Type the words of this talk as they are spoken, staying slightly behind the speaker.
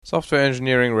Software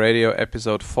Engineering Radio,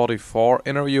 episode 44,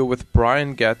 interview with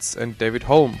Brian Goetz and David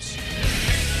Holmes.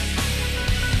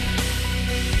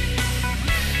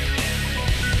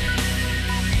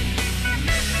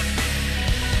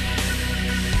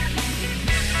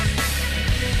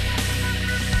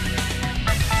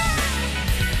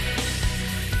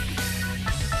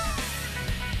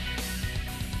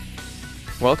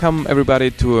 Welcome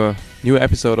everybody to a new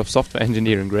episode of Software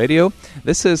Engineering Radio.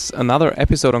 This is another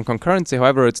episode on concurrency.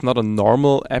 However, it's not a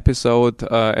normal episode.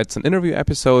 It's an interview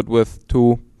episode with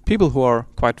two people who are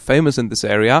quite famous in this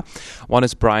area. One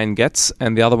is Brian Goetz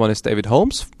and the other one is David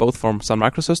Holmes, both from Sun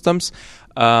Microsystems.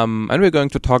 And we're going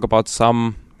to talk about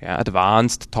some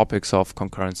advanced topics of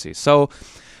concurrency. So,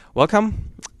 welcome.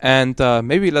 And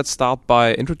maybe let's start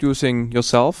by introducing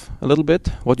yourself a little bit,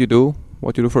 what you do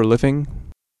for a living.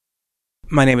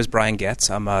 My name is Brian Goetz.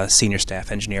 I'm a senior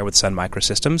staff engineer with Sun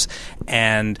Microsystems,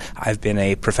 and I've been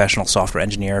a professional software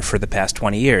engineer for the past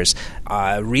 20 years.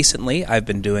 Recently, I've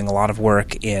been doing a lot of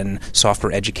work in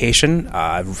software education.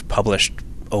 I've published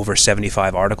over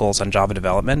 75 articles on Java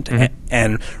development,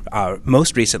 and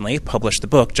most recently published the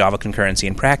book Java Concurrency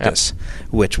in Practice,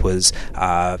 which was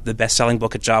the best-selling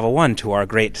book at Java 1 to our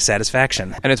great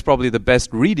satisfaction. And it's probably the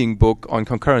best reading book on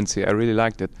concurrency. I really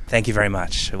liked it. Thank you very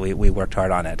much. We worked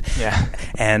hard on it. Yeah.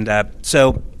 And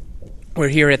so we're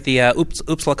here at the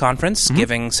Uppsala conference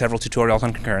giving several tutorials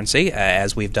on concurrency,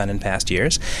 as we've done in past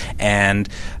years. And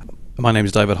my name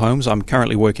is David Holmes. I'm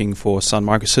currently working for Sun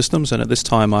Microsystems, and at this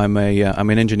time I'm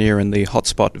an engineer in the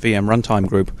Hotspot VM runtime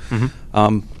group.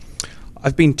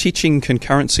 I've been teaching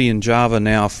concurrency in Java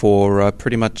now for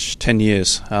pretty much 10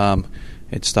 years.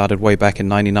 It started way back in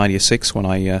 1996 when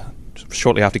I,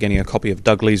 shortly after getting a copy of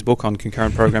Doug Lee's book on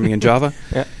concurrent programming in Java.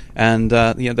 Yeah. And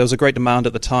there was a great demand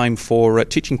at the time for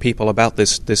teaching people about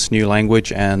this new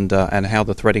language and how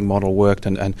the threading model worked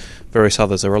and various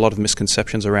others. There were a lot of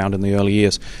misconceptions around in the early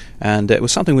years, and it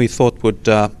was something we thought would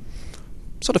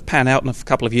sort of pan out in a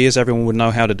couple of years. Everyone would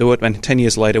know how to do it, and 10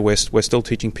 years later we're still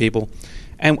teaching people.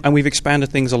 And we've expanded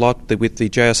things a lot with the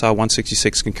JSR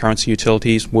 166 concurrency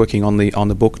utilities, working on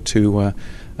the book to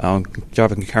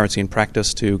Java concurrency in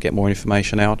practice to get more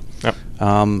information out. Yep.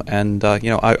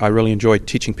 I really enjoy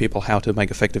teaching people how to make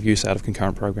effective use out of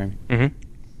concurrent programming.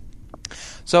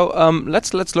 So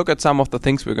let's look at some of the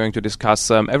things we're going to discuss.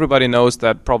 Everybody knows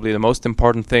that probably the most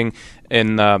important thing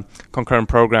in concurrent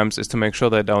programs is to make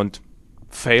sure they don't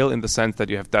fail, in the sense that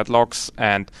you have deadlocks,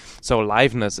 and so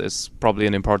liveness is probably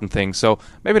an important thing. So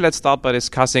maybe let's start by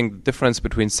discussing the difference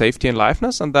between safety and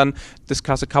liveness, and then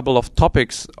discuss a couple of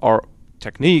topics or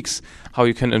techniques how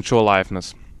you can ensure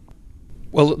liveness.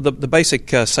 Well, the basic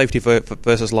safety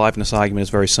versus liveness argument is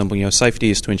very simple. Safety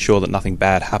is to ensure that nothing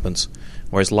bad happens,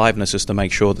 whereas liveness is to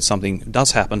make sure that something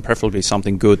does happen, preferably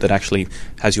something good that actually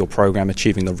has your program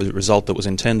achieving the result that was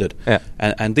intended. Yeah.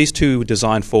 And these two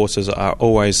design forces are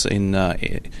always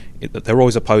they're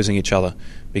always opposing each other,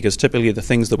 because typically the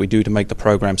things that we do to make the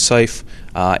program safe,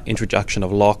 introduction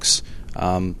of locks,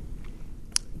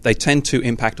 they tend to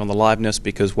impact on the liveness,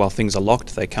 because while things are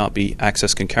locked, they can't be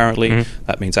accessed concurrently.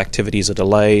 That means activities are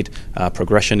delayed,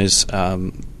 progression is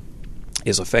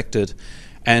affected.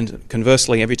 And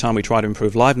conversely, every time we try to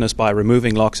improve liveness by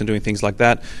removing locks and doing things like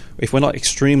that, if we're not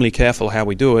extremely careful how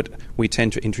we do it, we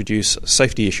tend to introduce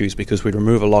safety issues, because we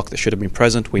remove a lock that should have been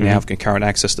present. We now have concurrent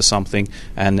access to something,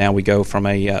 and now we go from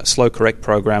a slow correct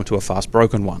program to a fast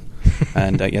broken one.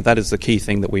 And that is the key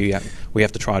thing that we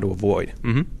have to try to avoid.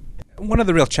 One of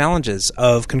the real challenges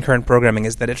of concurrent programming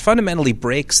is that it fundamentally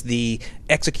breaks the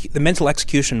mental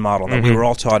execution model that we were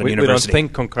all taught in university. We don't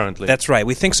think concurrently. That's right.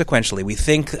 We think sequentially. We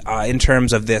think in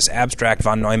terms of this abstract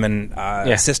von Neumann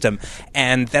system,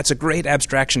 and that's a great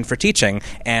abstraction for teaching,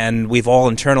 and we've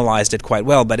all internalized it quite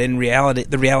well, but in reality,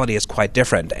 the reality is quite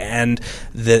different. And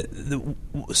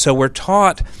so we're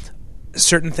taught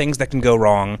certain things that can go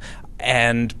wrong,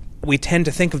 and we tend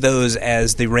to think of those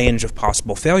as the range of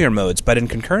possible failure modes, but in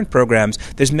concurrent programs,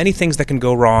 there's many things that can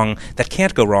go wrong that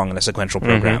can't go wrong in a sequential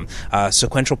program. A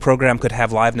sequential program could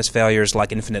have liveness failures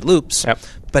like infinite loops,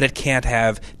 but it can't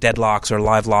have deadlocks or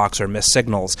live locks or missed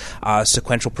signals.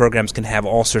 Sequential programs can have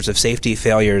all sorts of safety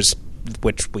failures,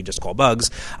 which we just call bugs,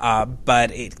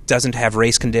 but it doesn't have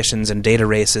race conditions and data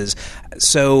races.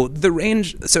 So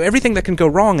everything that can go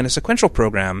wrong in a sequential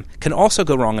program can also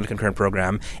go wrong in a concurrent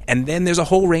program, and then there's a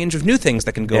whole range of new things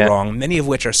that can go wrong, many of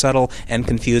which are subtle and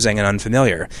confusing and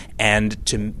unfamiliar. And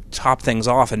to top things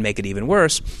off and make it even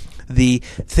worse, the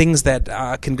things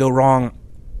that can go wrong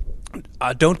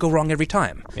don't go wrong every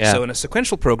time. Yeah. So in a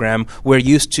sequential program, we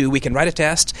can write a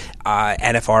test,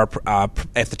 and if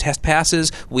the test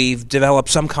passes, we've developed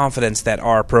some confidence that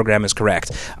our program is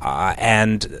correct.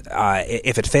 And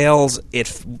if it fails, it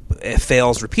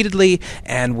fails repeatedly,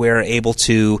 and we're able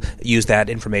to use that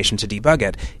information to debug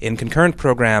it. In concurrent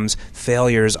programs,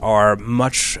 failures are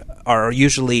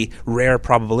usually rare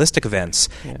probabilistic events,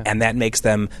 and that makes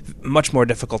them much more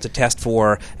difficult to test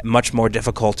for, much more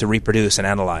difficult to reproduce and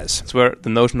analyze. It's where the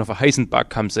notion of a hastened bug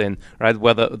comes in, right?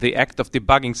 Whether the act of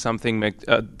debugging something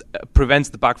prevents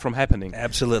the bug from happening.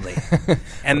 Absolutely.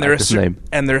 And there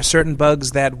are certain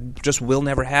bugs that just will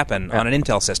never happen on an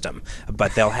Intel system,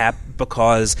 but they'll happen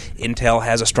because Intel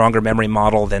has a stronger memory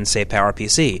model than, say,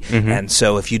 PowerPC. Mm-hmm. And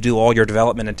so if you do all your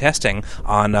development and testing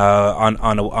on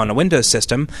a Windows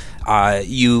system,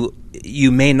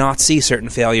 you may not see certain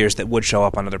failures that would show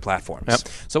up on other platforms. Yep.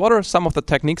 So what are some of the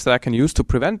techniques that I can use to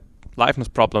prevent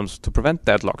liveness problems, to prevent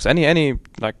deadlocks? Any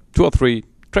like 2 or 3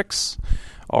 tricks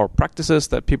or practices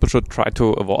that people should try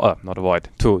to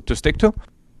to stick to?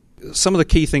 Some of the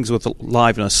key things with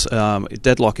liveness,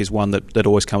 deadlock is one that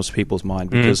always comes to people's mind,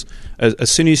 because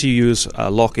as soon as you use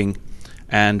locking,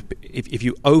 and if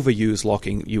you overuse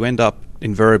locking, you end up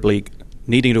invariably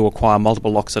needing to acquire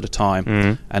multiple locks at a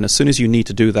time. And as soon as you need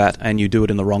to do that and you do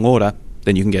it in the wrong order,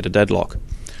 then you can get a deadlock.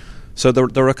 So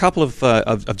there are a couple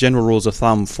of general rules of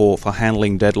thumb for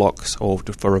handling deadlocks, or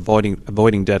for avoiding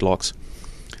deadlocks.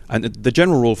 And the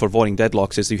general rule for avoiding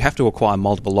deadlocks is you have to acquire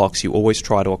multiple locks. You always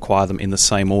try to acquire them in the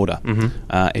same order.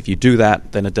 If you do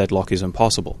that, then a deadlock is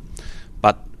impossible.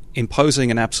 But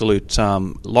imposing an absolute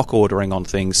lock ordering on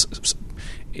things,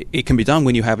 it can be done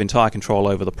when you have entire control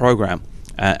over the program.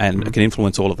 And it can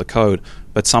influence all of the code,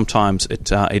 but sometimes it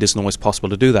isn't always possible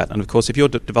to do that. And of course, if you're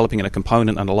developing in a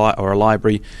component or a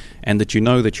library, and that you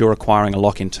know that you're acquiring a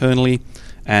lock internally,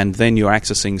 and then you're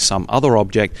accessing some other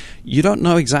object, you don't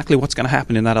know exactly what's going to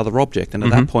happen in that other object, and at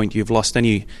that point, you've lost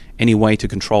any way to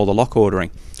control the lock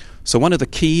ordering. So one of the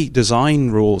key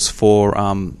design rules for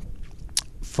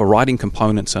writing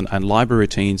components and library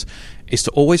routines is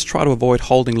to always try to avoid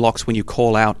holding locks when you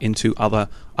call out into other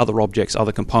objects,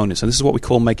 other components. And this is what we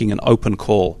call making an open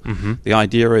call. The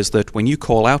idea is that when you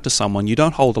call out to someone, you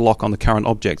don't hold a lock on the current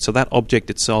object. So that object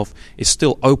itself is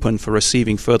still open for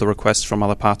receiving further requests from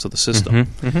other parts of the system.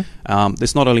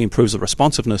 This not only improves the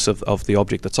responsiveness of the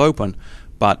object that's open,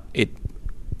 but it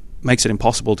makes it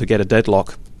impossible to get a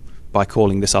deadlock by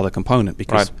calling this other component,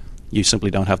 because you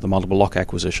simply don't have the multiple lock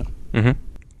acquisition.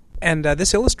 And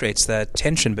this illustrates the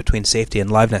tension between safety and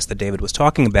liveness that David was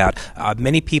talking about.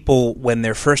 Many people, when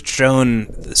they're first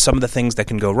shown some of the things that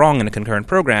can go wrong in a concurrent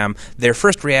program, their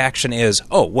first reaction is,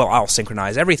 oh, well, I'll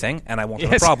synchronize everything and I won't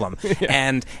have a problem.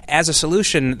 And as a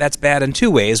solution, that's bad in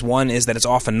 2 ways. One is that it's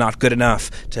often not good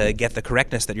enough to get the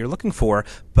correctness that you're looking for,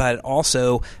 but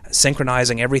also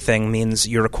synchronizing everything means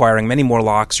you're acquiring many more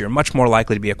locks, you're much more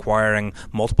likely to be acquiring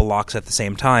multiple locks at the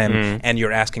same time, and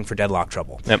you're asking for deadlock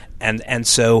trouble. And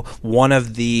so one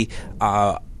of the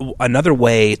another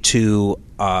way to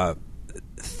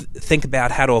think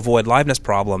about how to avoid liveness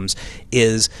problems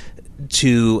is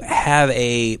to have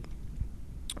a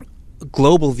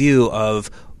global view of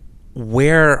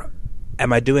where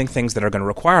am I doing things that are going to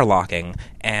require locking,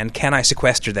 and can I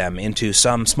sequester them into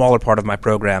some smaller part of my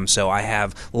program so I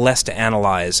have less to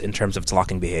analyze in terms of its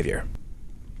locking behavior.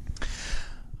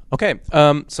 Okay,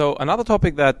 so another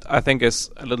topic that I think is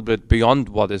a little bit beyond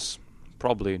what is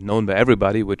probably known by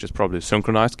everybody, which is probably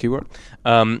synchronized keyword,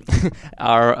 are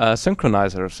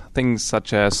synchronizers, things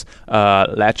such as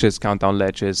latches, countdown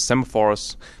latches,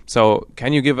 semaphores. So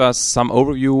can you give us some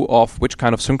overview of which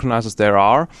kind of synchronizers there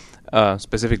are,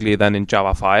 specifically then in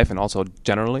Java 5 and also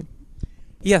generally?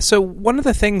 Yeah, so one of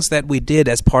the things that we did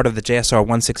as part of the JSR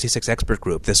 166 expert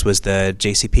group, this was the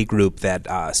JCP group that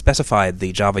specified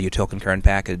the Java util concurrent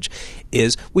package,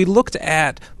 is we looked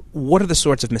at what are the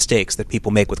sorts of mistakes that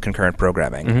people make with concurrent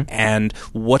programming, and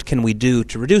what can we do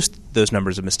to reduce those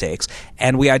numbers of mistakes?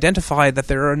 And we identified that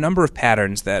there are a number of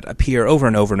patterns that appear over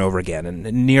and over and over again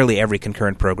in nearly every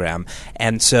concurrent program.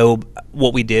 And so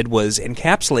what we did was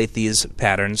encapsulate these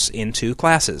patterns into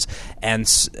classes and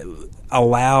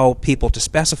allow people to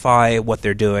specify what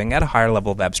they're doing at a higher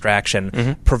level of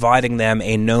abstraction, providing them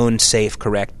a known, safe,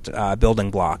 correct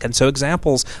building block. And so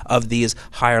examples of these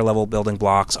higher level building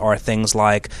blocks are things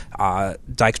like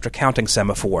Dijkstra counting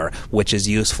semaphore, which is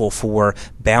useful for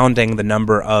bounding the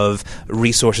number of of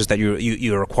resources that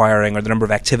you're acquiring, or the number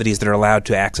of activities that are allowed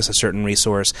to access a certain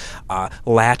resource.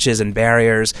 Latches and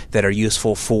barriers that are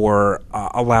useful for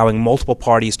allowing multiple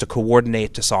parties to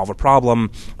coordinate to solve a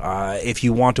problem. If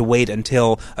you want to wait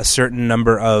until a certain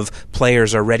number of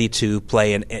players are ready to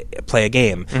play a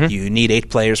game, you need 8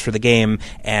 players for the game,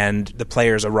 and the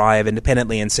players arrive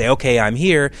independently and say, "Okay, I'm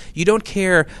here." You don't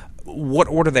care what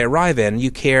order they arrive in.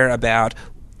 You care about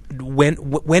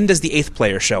when does the 8th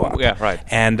player show up? Yeah, right.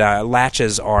 And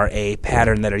latches are a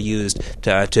pattern that are used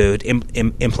to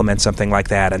implement something like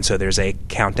that. And so there's a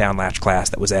countdown latch class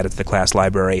that was added to the class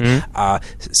library.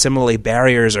 Similarly,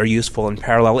 barriers are useful in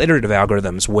parallel iterative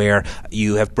algorithms where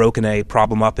you have broken a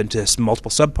problem up into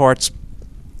multiple subparts,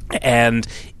 and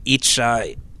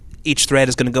each thread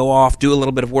is going to go off, do a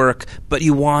little bit of work, but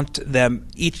you want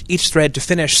each thread to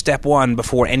finish step 1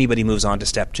 before anybody moves on to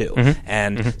step 2.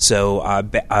 So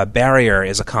a barrier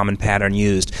is a common pattern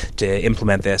used to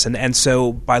implement this. And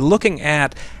so by looking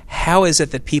at how is it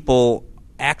that people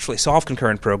actually solve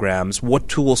concurrent programs, what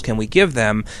tools can we give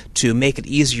them to make it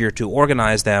easier to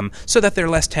organize them so that they're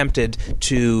less tempted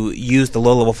to use the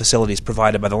low-level facilities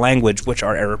provided by the language, which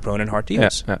are error-prone and hard to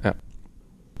use. Yeah.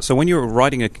 So when you're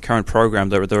writing a concurrent program,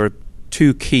 there are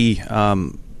two key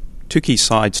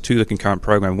sides to the concurrent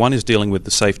program. One is dealing with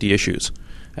the safety issues,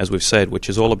 as we've said, which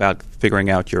is all about figuring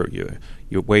out your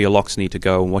where your locks need to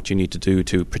go and what you need to do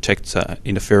to protect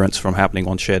interference from happening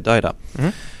on shared data.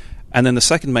 And then the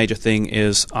second major thing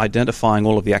is identifying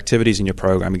all of the activities in your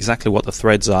program, exactly what the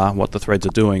threads are, what the threads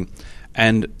are doing,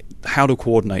 and how to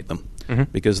coordinate them.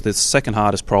 Because the second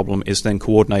hardest problem is then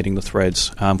coordinating the threads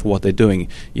for what they're doing.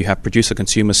 You have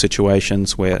producer-consumer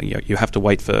situations where you have to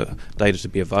wait for data to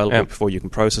be available before you can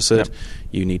process it.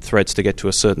 You need threads to get to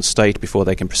a certain state before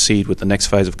they can proceed with the next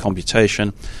phase of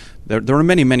computation. There are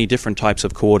many, many different types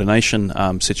of coordination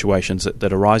situations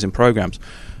that arise in programs.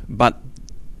 But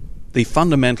the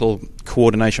fundamental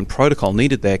coordination protocol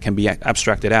needed there can be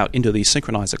abstracted out into these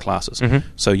synchronizer classes.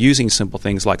 So using simple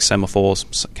things like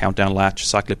semaphores, countdown latch,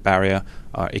 cyclic barrier,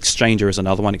 exchanger is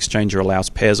another one. Exchanger allows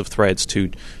pairs of threads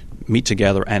to meet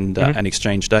together and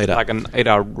exchange data. Like an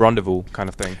 8-hour rendezvous kind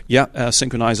of thing. Yeah,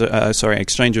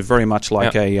 exchanger very much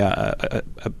like a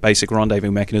basic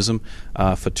rendezvous mechanism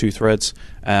for 2 threads.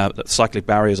 Cyclic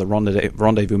barrier is a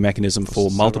rendezvous mechanism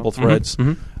for multiple threads.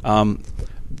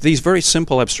 These very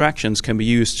simple abstractions can be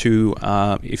used to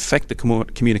effect the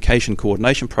communication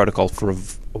coordination protocol for a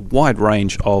wide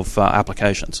range of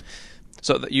applications.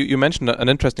 So you mentioned an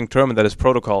interesting term, and that is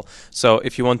protocol. So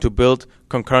if you want to build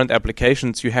concurrent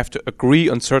applications, you have to agree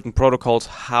on certain protocols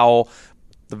how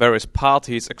the various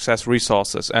parties access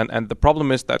resources. And the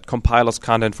problem is that compilers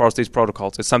can't enforce these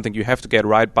protocols. It's something you have to get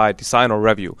right by design or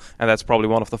review. And that's probably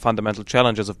one of the fundamental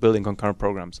challenges of building concurrent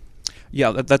programs.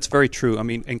 Yeah, that's very true. I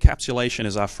mean, encapsulation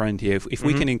is our friend here. If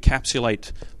we can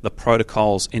encapsulate the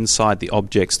protocols inside the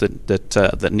objects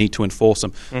that need to enforce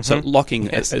them. So locking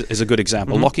is a good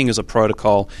example. Locking is a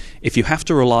protocol. If you have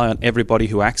to rely on everybody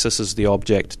who accesses the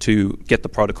object to get the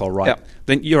protocol right,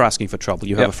 then you're asking for trouble.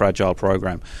 You have a fragile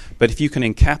program. But if you can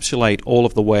encapsulate all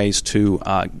of the ways to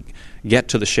get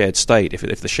to the shared state,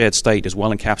 if the shared state is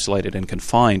well encapsulated and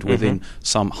confined within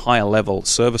some higher level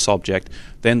service object,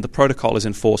 then the protocol is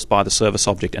enforced by the service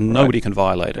object and nobody can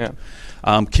violate it.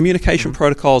 Communication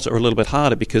protocols are a little bit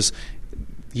harder because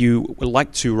you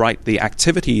like to write the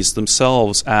activities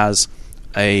themselves as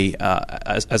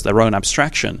their own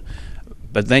abstraction,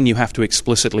 but then you have to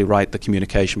explicitly write the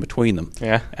communication between them.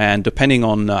 And depending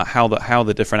on how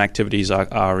the different activities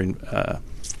are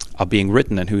being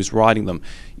written and who's writing them,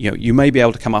 you may be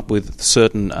able to come up with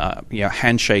certain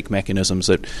handshake mechanisms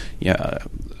that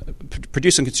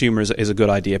producer and consumer is a good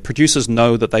idea. Producers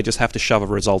know that they just have to shove a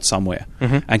result somewhere,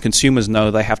 and consumers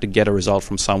know they have to get a result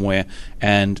from somewhere.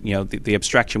 And the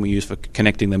abstraction we use for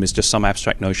connecting them is just some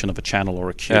abstract notion of a channel or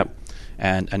a queue.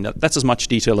 And that's as much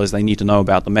detail as they need to know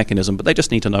about the mechanism, but they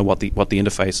just need to know what the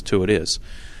interface to it is.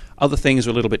 Other things are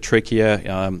a little bit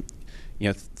trickier.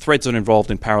 Threads that are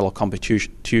involved in parallel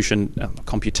computation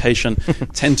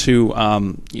tend to,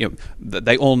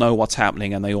 they all know what's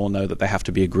happening and they all know that they have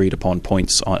to be agreed upon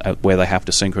points where they have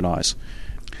to synchronize.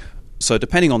 So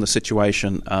depending on the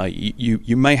situation,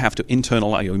 you may have to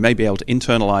you may be able to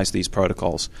internalize these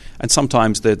protocols, and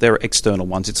sometimes they're external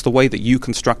ones. It's the way that you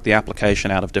construct the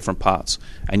application out of different parts,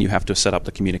 and you have to set up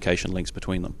the communication links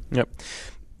between them.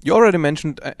 You already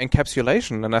mentioned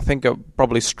encapsulation, and I think a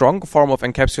probably strong form of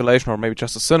encapsulation, or maybe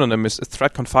just a synonym, is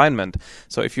thread confinement.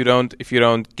 So if you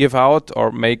don't give out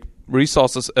or make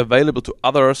resources available to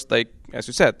others, they, as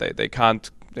you said, they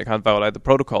can't violate the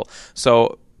protocol.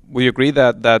 So we agree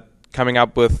that coming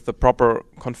up with the proper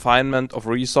confinement of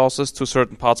resources to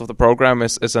certain parts of the program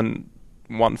is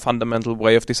one fundamental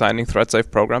way of designing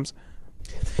thread-safe programs?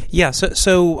 Yeah,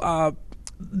 so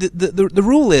the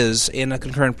rule is in a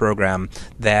concurrent program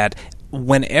that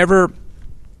whenever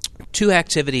two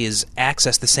activities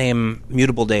access the same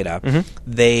mutable data,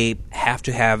 they have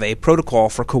to have a protocol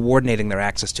for coordinating their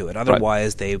access to it.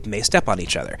 Otherwise, they may step on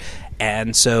each other.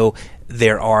 And so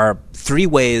there are three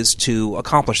ways to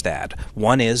accomplish that.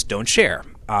 One is don't share.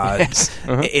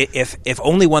 If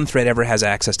only one thread ever has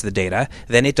access to the data,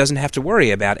 then it doesn't have to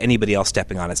worry about anybody else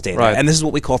stepping on its data. Right. And this is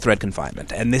what we call thread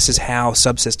confinement. And this is how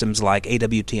subsystems like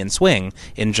AWT and Swing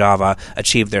in Java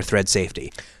achieve their thread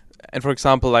safety. And for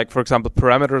example,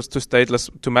 parameters to stateless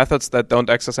to methods that don't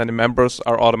access any members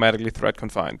are automatically thread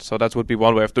confined. So that would be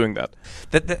one way of doing that.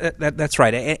 That's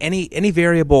right. Any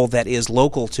variable that is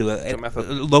local to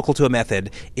a method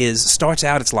starts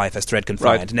out its life as thread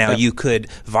confined. Right. Now you could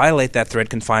violate that thread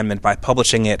confinement by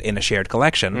publishing it in a shared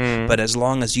collection, but as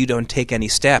long as you don't take any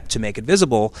step to make it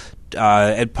visible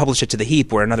and publish it to the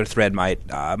heap where another thread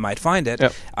might find it,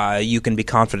 you can be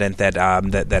confident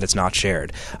that it's not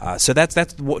shared. So that's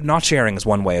not sharing is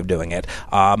one way of doing it.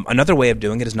 Another way of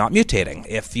doing it is not mutating.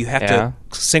 If you have to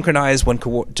synchronize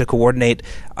to coordinate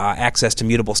access to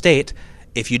mutable state,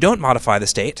 if you don't modify the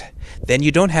state, then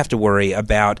you don't have to worry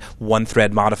about one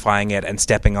thread modifying it and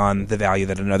stepping on the value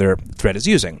that another thread is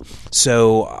using.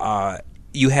 So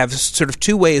you have sort of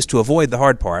two ways to avoid the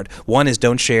hard part. One is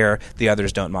don't share, the other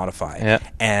is don't modify. Yeah.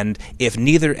 And if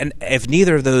neither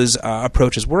of those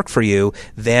approaches work for you,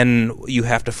 then you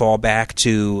have to fall back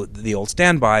to the old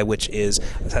standby, which is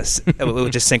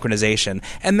synchronization.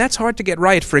 And that's hard to get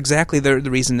right for exactly the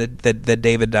reason that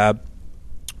David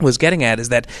was getting at, is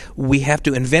that we have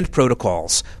to invent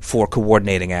protocols for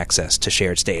coordinating access to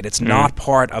shared state. It's not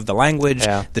part of the language.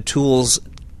 Yeah. The tools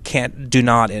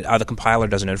the compiler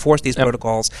doesn't enforce these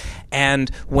protocols. And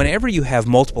whenever you have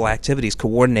multiple activities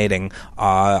coordinating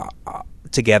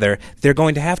together, they're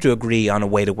going to have to agree on a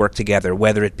way to work together,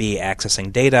 whether it be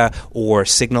accessing data or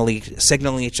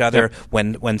signaling each other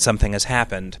when something has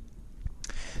happened.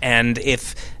 And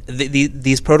if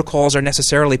these protocols are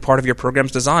necessarily part of your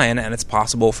program's design, and it's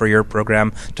possible for your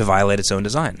program to violate its own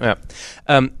design. Yeah.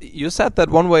 You said that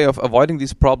one way of avoiding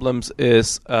these problems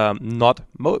is not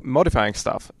modifying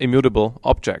stuff, immutable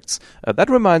objects.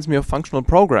 That reminds me of functional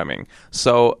programming.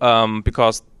 So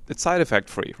because it's side effect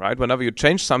free, right? Whenever you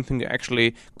change something, you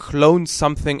actually clone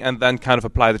something and then kind of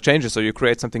apply the changes, so you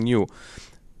create something new.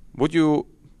 Would you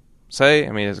say,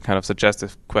 I mean, it's a kind of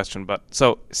suggestive question, but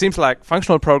so it seems like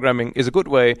functional programming is a good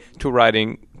way to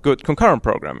writing good concurrent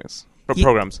programs.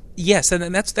 Yes,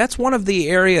 and that's one of the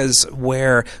areas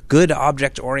where good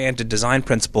object-oriented design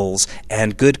principles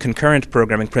and good concurrent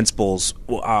programming principles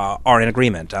are in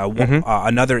agreement.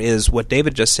 Another is what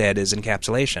David just said, is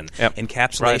encapsulation. Yep.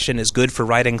 Encapsulation is good for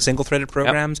writing single-threaded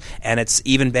programs, and it's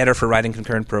even better for writing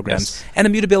concurrent programs. Yes. And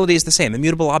immutability is the same.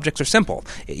 Immutable objects are simple.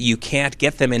 You can't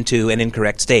get them into an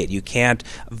incorrect state. You can't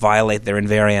violate their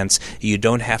invariance. You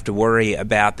don't have to worry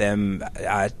about them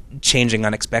changing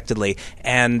unexpectedly.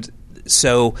 And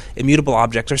so immutable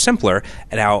objects are simpler.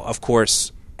 Now, of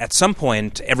course, at some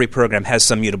point, every program has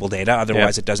some mutable data.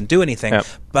 Otherwise, it doesn't do anything. Yep.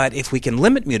 But if we can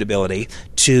limit mutability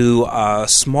to a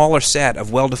smaller set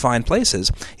of well-defined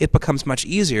places, it becomes much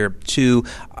easier to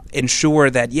ensure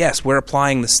that, yes, we're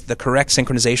applying the correct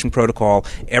synchronization protocol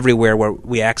everywhere where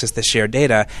we access the shared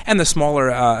data. And the smaller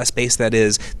a space that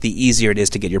is, the easier it is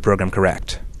to get your program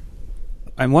correct.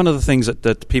 And one of the things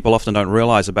that people often don't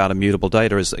realize about immutable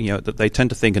data is that they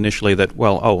tend to think initially that,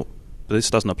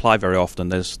 this doesn't apply very often.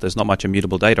 There's not much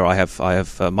immutable data. I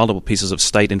have multiple pieces of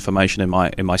state information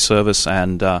in my service,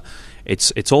 and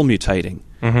it's all mutating,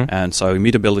 and so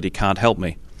immutability can't help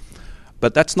me.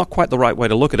 But that's not quite the right way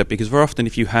to look at it, because very often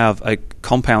if you have a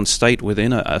compound state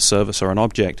within a service or an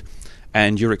object,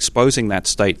 and you're exposing that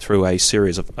state through a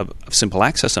series of simple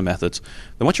accessor methods,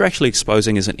 then what you're actually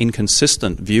exposing is an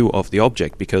inconsistent view of the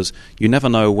object, because you never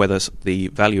know whether the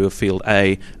value of field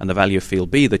A and the value of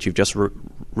field B that you've just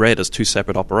read as two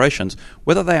separate operations,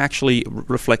 whether they actually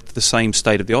reflect the same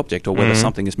state of the object, or whether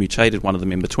something is mutated, one of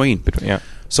them in between.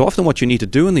 So often what you need to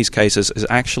do in these cases is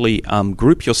actually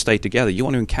group your state together. You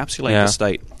want to encapsulate the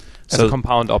state. As a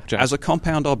compound object. As a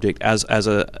compound object, as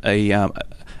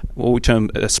what we term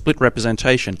a split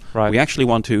representation. Right. We actually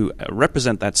want to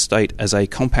represent that state as a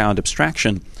compound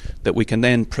abstraction that we can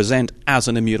then present as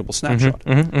an immutable snapshot.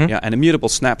 And immutable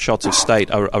snapshots of state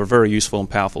are a very useful and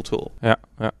powerful tool.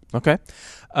 Okay.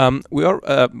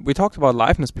 We talked about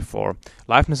liveness before.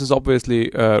 Liveness is obviously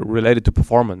related to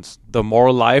performance. The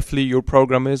more lively your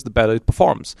program is, the better it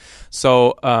performs.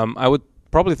 So I would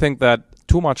probably think that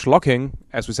too much locking,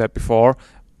 as we said before,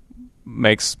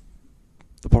 makes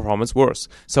the performance worse.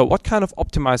 So what kind of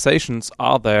optimizations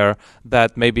are there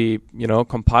that maybe,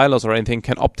 compilers or anything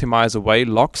can optimize away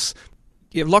locks?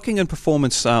 Yeah, locking and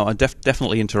performance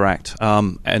definitely interact.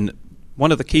 And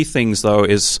one of the key things, though,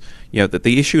 is that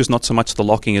the issue is not so much the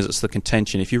locking as it's the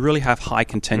contention. If you really have high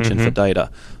contention for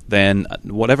data, then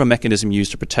whatever mechanism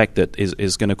used to protect it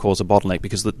is going to cause a bottleneck,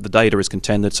 because the data is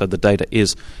contended, so the data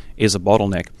is a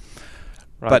bottleneck.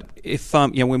 Right. But if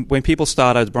when people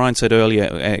start, as Brian said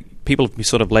earlier, people have been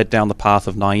sort of led down the path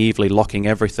of naively locking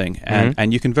everything,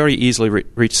 and you can very easily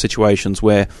reach situations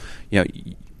where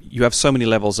you have so many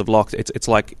levels of lock. It's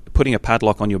like putting a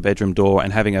padlock on your bedroom door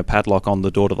and having a padlock on the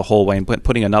door to the hallway, and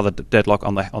putting another deadlock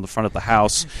on the front of the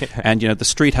house. And the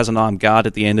street has an armed guard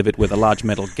at the end of it with a large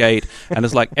metal gate, and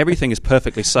it's like everything is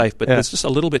perfectly safe, but there's just a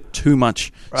little bit too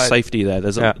much safety there.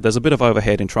 There's a bit of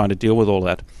overhead in trying to deal with all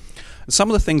that. Some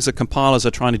of the things that compilers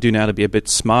are trying to do now to be a bit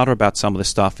smarter about some of this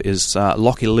stuff is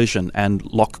lock elision and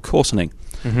lock coarsening.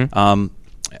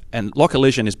 And lock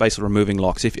elision is basically removing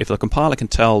locks. If the compiler can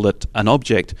tell that an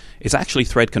object is actually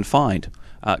thread confined,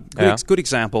 good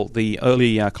example, the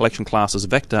early collection classes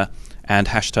vector and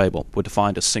hash table were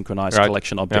defined as synchronized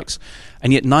collection objects.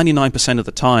 And yet 99% of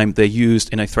the time they're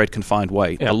used in a thread confined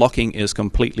way. The locking is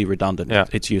completely redundant.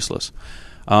 It's useless.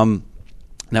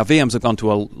 Now, VMs have gone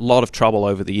to a lot of trouble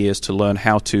over the years to learn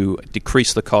how to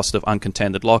decrease the cost of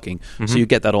uncontended locking, so you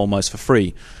get that almost for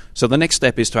free. So the next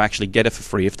step is to actually get it for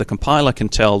free. If the compiler can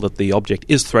tell that the object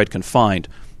is thread confined,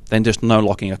 then just no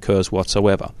locking occurs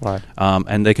whatsoever. Right.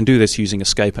 And they can do this using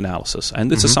escape analysis.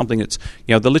 And this is something that's,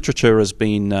 the literature has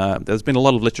been, there's been a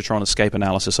lot of literature on escape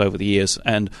analysis over the years,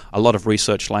 and a lot of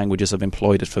research languages have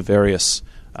employed it for various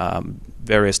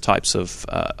types of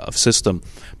system.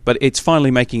 But it's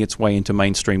finally making its way into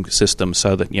mainstream systems,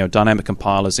 so that dynamic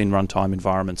compilers in runtime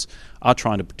environments are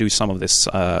trying to do some of this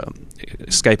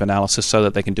escape analysis so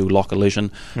that they can do lock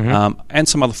elision, and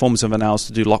some other forms of analysis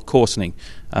to do lock coarsening.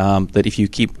 That if you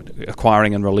keep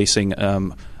acquiring and releasing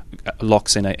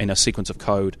locks in a sequence of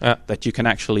code, that you can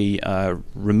actually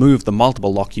remove the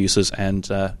multiple lock uses and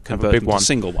convert them to a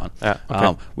single one,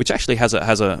 which actually has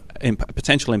a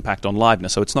potential impact on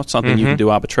liveness. So it's not something you can do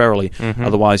arbitrarily.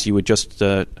 Otherwise, you would just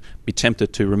be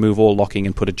tempted to remove all locking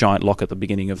and put a giant lock at the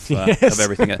beginning of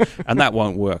everything, and that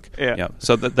won't work.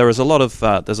 So there is a lot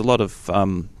of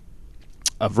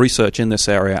research in this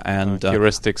area, and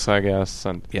heuristics, I guess,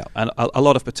 and a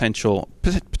lot of potential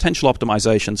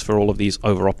optimizations for all of these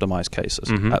over-optimized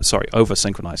cases.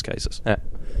 Over-synchronized cases.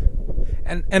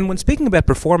 And when speaking about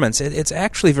performance, it's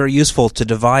actually very useful to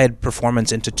divide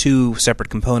performance into two separate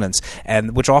components,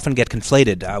 and which often get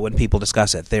conflated when people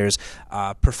discuss it. There's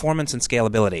performance and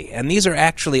scalability, and these are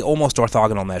actually almost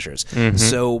orthogonal measures.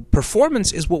 So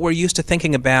performance is what we're used to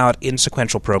thinking about in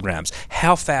sequential programs.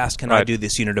 How fast can I do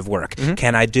this unit of work?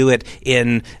 Can I do it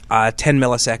in 10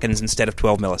 milliseconds instead of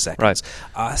 12 milliseconds?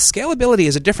 Scalability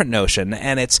is a different notion,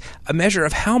 and it's a measure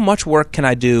of how much work can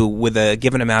I do with a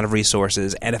given amount of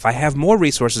resources, and if I have more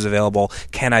resources available,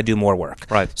 can I do more work?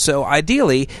 So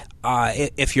ideally,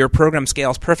 if your program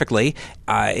scales perfectly,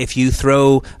 if you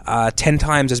throw 10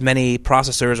 times as many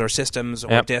processors or systems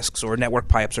or disks or network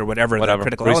pipes or whatever the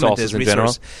critical element is,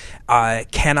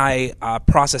 can I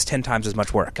process 10 times as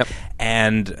much work?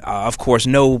 And of course,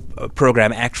 no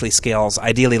program actually scales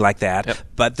ideally like that,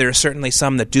 but there are certainly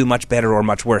some that do much better or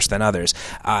much worse than others.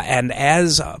 And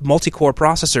as multi-core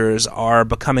processors are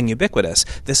becoming ubiquitous,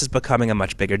 this is becoming a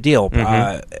much bigger deal.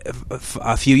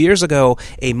 A few years ago,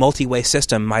 a multi-way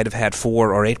system might have had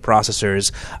 4 or 8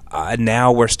 processors.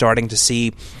 Now we're starting to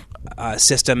see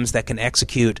systems that can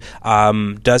execute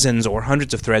dozens or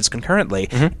hundreds of threads concurrently,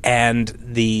 and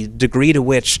the degree to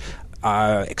which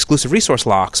exclusive resource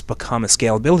locks become a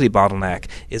scalability bottleneck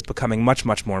is becoming much,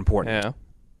 much more important.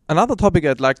 Another topic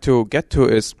I'd like to get to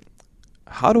is,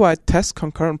 how do I test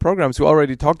concurrent programs? We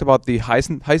already talked about the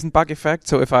Heisenberg effect.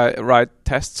 So if I write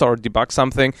tests or debug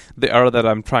something, the error that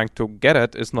I'm trying to get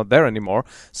at is not there anymore.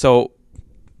 So,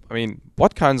 I mean,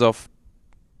 what kinds of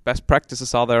best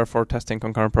practices are there for testing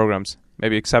concurrent programs?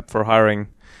 Maybe except for hiring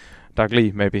Doug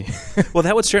Lee, maybe. Well,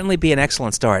 that would certainly be an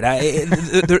excellent start.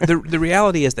 The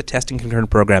reality is that testing concurrent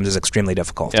programs is extremely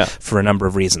difficult for a number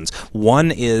of reasons.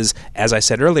 One is, as I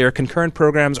said earlier, concurrent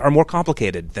programs are more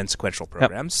complicated than sequential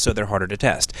programs, so they're harder to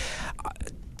test.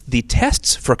 the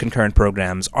tests for concurrent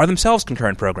programs are themselves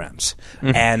concurrent programs.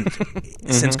 And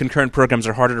since concurrent programs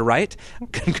are harder to write,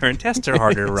 concurrent tests are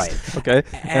harder to write. Okay.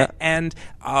 And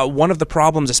one of the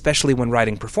problems, especially when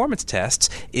writing performance tests,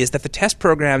 is that the test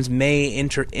programs may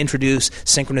introduce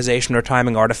synchronization or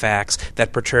timing artifacts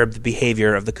that perturb the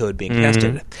behavior of the code being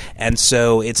tested. And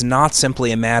so it's not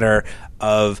simply a matter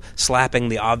of slapping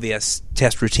the obvious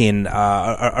test routine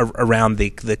around the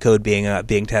code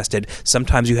being tested.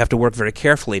 Sometimes you have to work very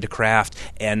carefully to craft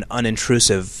an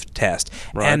unintrusive test.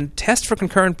 Right. And tests for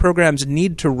concurrent programs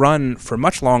need to run for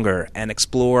much longer and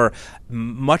explore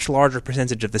much larger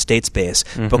percentage of the state space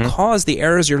because the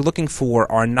errors you're looking for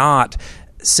are not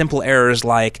simple errors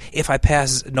like if I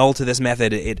pass null to this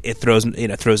method, it throws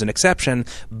an exception,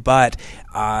 but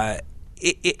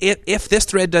if this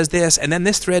thread does this and then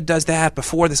this thread does that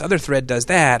before this other thread does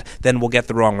that, then we'll get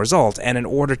the wrong result. And in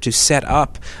order to set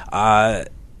up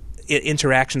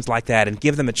interactions like that and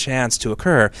give them a chance to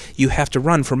occur, you have to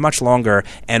run for much longer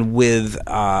and with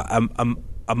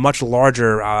a much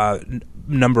larger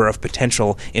number of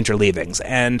potential interleavings.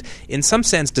 And in some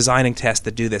sense, designing tests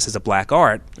that do this is a black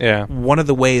art. Yeah. One of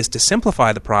the ways to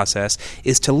simplify the process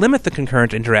is to limit the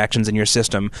concurrent interactions in your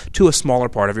system to a smaller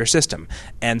part of your system.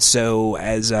 And so,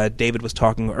 as David was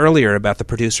talking earlier about the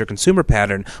producer-consumer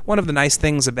pattern, one of the nice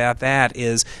things about that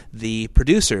is the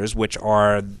producers, which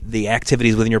are the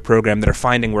activities within your program that are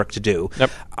finding work to do,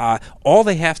 all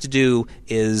they have to do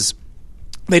is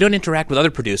they don't interact with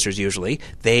other producers usually.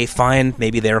 They find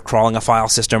maybe they're crawling a file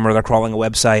system or they're crawling a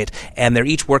website, and they're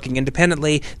each working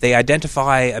independently. They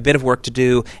identify a bit of work to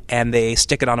do, and they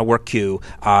stick it on a work queue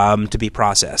to be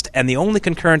processed. And the only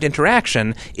concurrent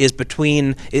interaction is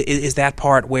is that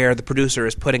part where the producer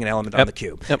is putting an element on the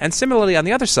queue. And similarly, on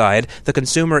the other side, the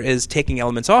consumer is taking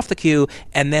elements off the queue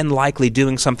and then likely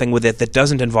doing something with it that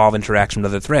doesn't involve interaction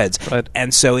with other threads. Right.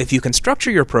 And so if you can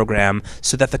structure your program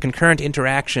so that the concurrent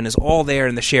interaction is all there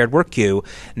in the shared work queue,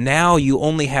 now you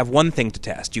only have one thing to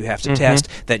test. You have to test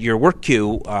that your work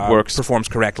queue performs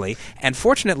correctly. And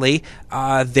fortunately,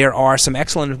 there are some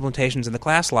excellent implementations in the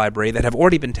class library that have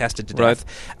already been tested to death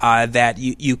that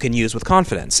you can use with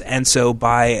confidence. And so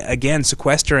by, again,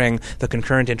 sequestering the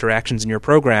concurrent interactions in your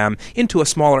program into a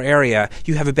smaller area,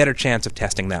 you have a better chance of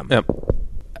testing them. Yep.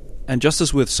 And just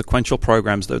as with sequential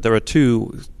programs, there are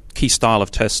two key style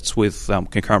of tests with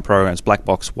concurrent programs, black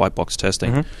box, white box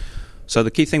testing. So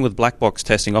the key thing with black box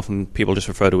testing, often people just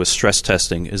refer to as stress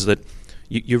testing, is that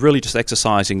you're really just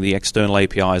exercising the external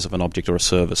APIs of an object or a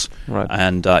service. Right.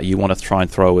 And you want to try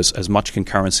and throw as much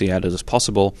concurrency at it as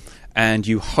possible, and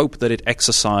you hope that it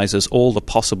exercises all the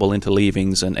possible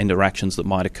interleavings and interactions that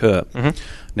might occur.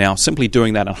 Now, simply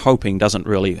doing that and hoping doesn't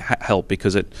really help,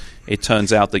 because it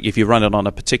turns out that if you run it on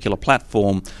a particular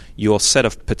platform, your set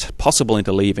of possible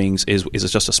interleavings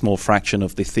is just a small fraction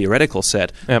of the theoretical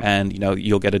set, and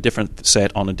you'll get a different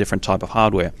set on a different type of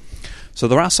hardware. So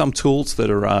there are some tools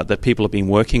that people have been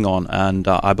working on, and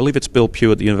I believe it's Bill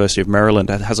Pugh at the University of Maryland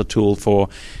that has a tool for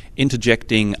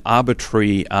interjecting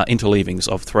arbitrary interleavings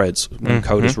of threads when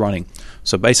code is running.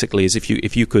 So basically, is if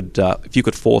you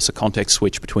could force a context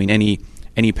switch between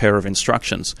any pair of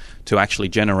instructions to actually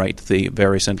generate the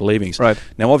various interleavings. Right.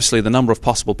 Now, obviously, the number of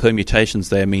possible permutations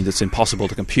there means it's impossible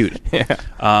to compute.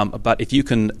 But if you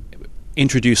can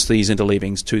introduce these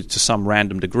interleavings to some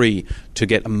random degree to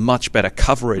get a much better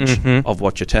coverage of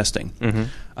what you're testing.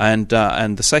 And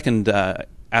the second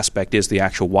aspect is the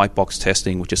actual white box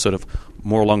testing, which is sort of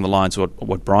more along the lines of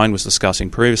what Brian was discussing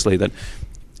previously, that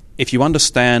if you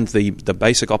understand the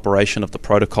basic operation of the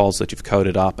protocols that you've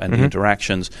coded up and the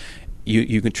interactions,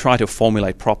 you can try to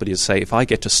formulate properties, say, if I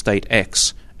get to state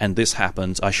X and this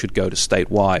happens, I should go to state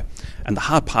Y. And the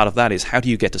hard part of that is, how do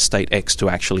you get to state X to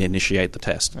actually initiate the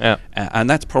test? And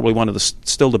that's probably one of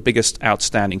still the biggest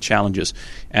outstanding challenges.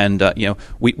 And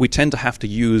we tend to have to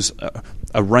use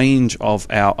a range of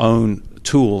our own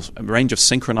tools, a range of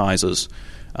synchronizers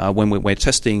when we're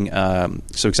testing,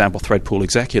 for example, thread pool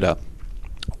executor.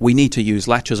 We need to use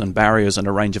latches and barriers and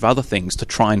a range of other things to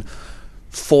try and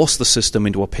force the system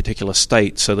into a particular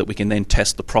state so that we can then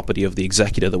test the property of the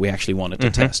executor that we actually wanted to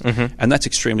test. And that's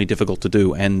extremely difficult to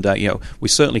do. And we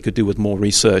certainly could do with more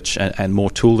research and more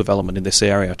tool development in this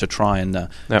area to try and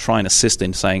assist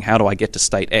in saying, how do I get to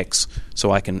state X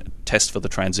so I can test for the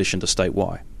transition to state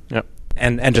Y? Yep.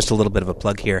 And just a little bit of a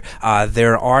plug here.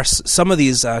 There are some of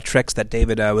these tricks that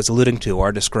David was alluding to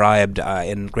are described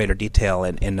in greater detail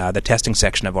in the testing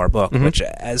section of our book, which,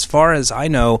 as far as I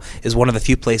know, is one of the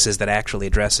few places that actually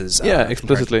addresses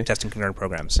explicitly testing concurrent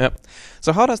programs. Yep.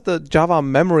 So how does the Java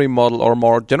memory model, or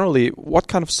more generally, what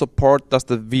kind of support does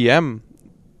the VM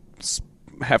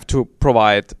have to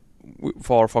provide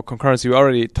for concurrency, we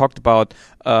already talked about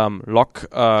lock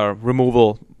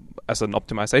removal as an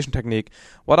optimization technique.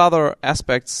 What other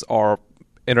aspects or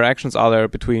interactions are there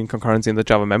between concurrency and the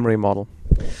Java memory model?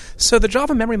 So the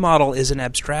Java memory model is an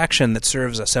abstraction that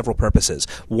serves several purposes.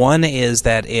 One is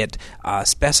that it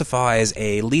specifies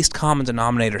a least common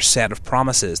denominator set of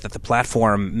promises that the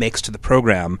platform makes to the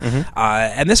program,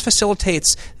 and this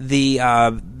facilitates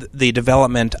the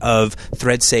development of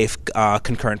thread-safe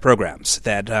concurrent programs.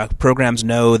 That programs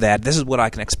know that this is what I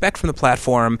can expect from the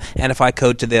platform, and if I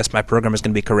code to this, my program is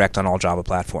going to be correct on all Java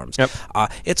platforms. Yep.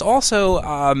 It's also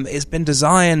has been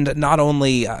designed not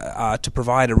only to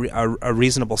provide a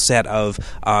reasonable set of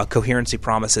coherency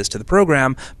promises to the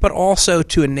program, but also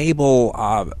to enable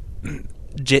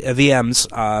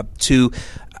VMs to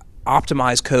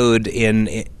optimize code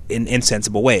in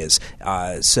sensible ways.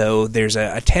 So there's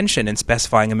a tension in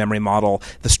specifying a memory model.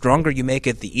 The stronger you make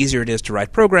it, the easier it is to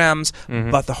write programs,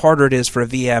 but the harder it is for a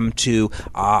VM to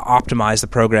optimize the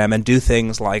program and do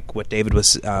things like what David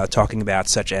was talking about,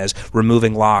 such as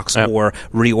removing locks or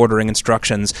reordering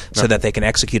instructions so that they can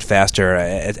execute faster,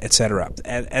 etc.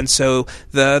 And so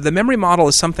the memory model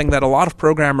is something that a lot of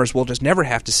programmers will just never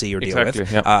have to see or deal with,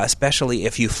 especially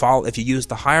if you use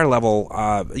the higher level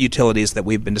utilities that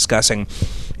we've been discussing.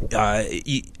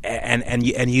 And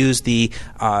use the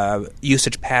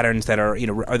usage patterns that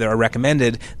are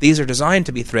recommended. These are designed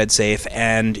to be thread safe,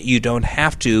 and you don't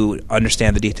have to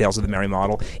understand the details of the memory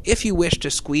model. If you wish to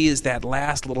squeeze that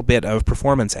last little bit of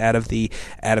performance out of the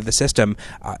system,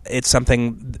 it's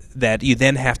something that you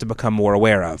then have to become more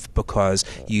aware of, because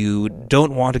you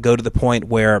don't want to go to the point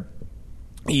where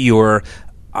you're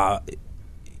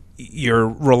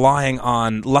relying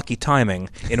on lucky timing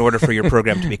in order for your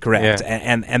program to be correct,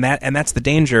 and that's the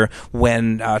danger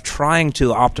when trying to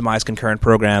optimize concurrent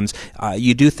programs.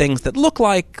 You do things that look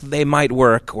like they might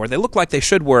work, or they look like they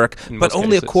should work, but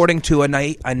only according to a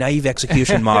naive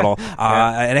execution model,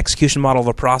 an execution model of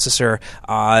a processor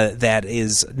that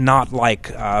is not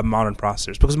like modern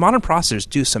processors, because modern processors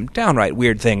do some downright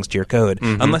weird things to your code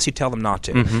unless you tell them not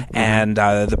to, and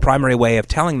the primary way of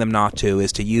telling them not to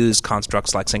is to use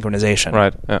constructs like synchronization.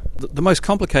 Right. Yeah. The most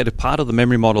complicated part of the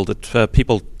memory model that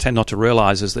people tend not to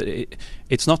realize is that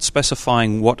it's not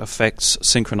specifying what effects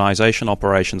synchronization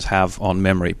operations have on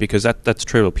memory, because that's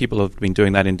true. People have been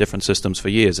doing that in different systems for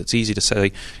years. It's easy to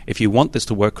say, if you want this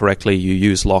to work correctly, you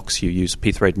use locks, you use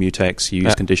pthread mutex, you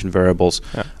use condition variables,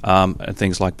 and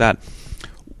things like that.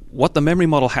 What the memory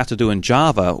model had to do in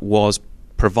Java was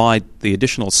provide the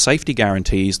additional safety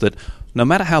guarantees that no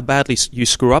matter how badly you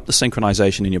screw up the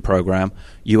synchronization in your program,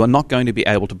 you are not going to be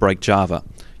able to break Java.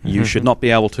 You should not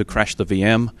be able to crash the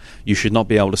VM. You should not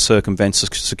be able to circumvent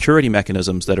security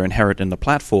mechanisms that are inherent in the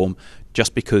platform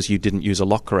just because you didn't use a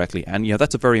lock correctly. And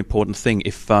that's a very important thing.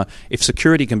 If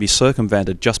security can be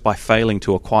circumvented just by failing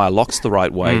to acquire locks the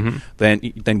right way,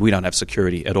 then we don't have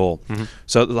security at all.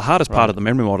 So the hardest part of the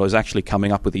memory model is actually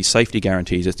coming up with these safety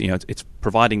guarantees. It's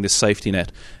providing this safety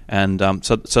net. And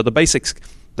so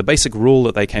the basic rule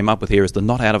that they came up with here is the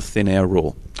not out of thin air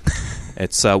rule.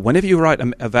 It's whenever you write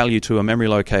a value to a memory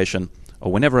location,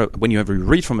 or when you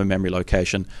read from a memory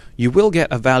location, you will get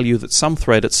a value that some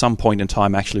thread at some point in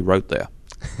time actually wrote there.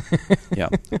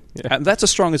 And that's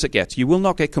as strong as it gets. You will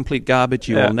not get complete garbage.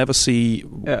 You will never see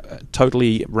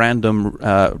totally random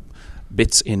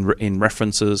bits in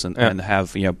references and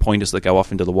have pointers that go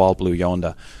off into the wild blue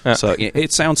yonder. So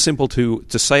it sounds simple to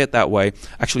say it that way.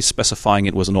 Actually specifying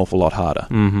it was an awful lot harder.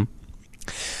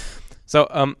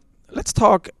 So let's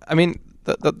talk. I mean,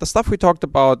 the stuff we talked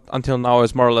about until now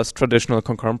is more or less traditional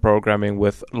concurrent programming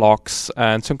with locks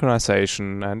and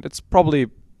synchronization, and it's probably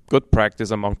good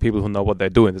practice among people who know what they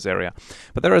do in this area.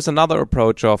 But there is another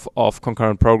approach of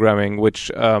concurrent programming,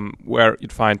 which where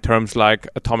you'd find terms like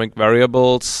atomic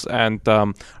variables and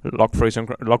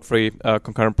lock-free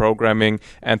concurrent programming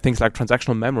and things like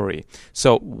transactional memory.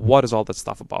 So what is all that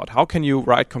stuff about? How can you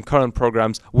write concurrent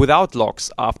programs without locks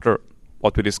after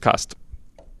what we discussed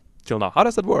till now? How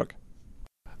does that work?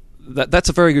 That's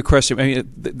a very good question. I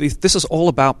mean, this is all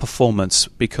about performance,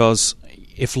 because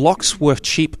if locks were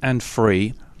cheap and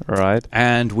free, right,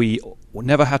 and we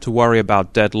never had to worry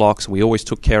about deadlocks, we always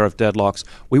took care of deadlocks,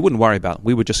 we wouldn't worry about it.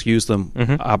 We would just use them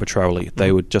arbitrarily.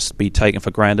 They would just be taken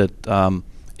for granted.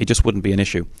 It just wouldn't be an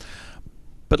issue.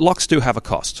 But locks do have a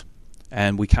cost,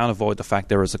 and we can't avoid the fact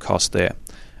there is a cost there.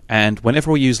 And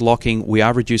whenever we use locking, we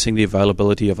are reducing the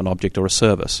availability of an object or a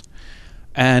service.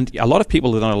 And a lot of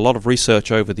people have done a lot of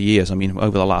research over the years,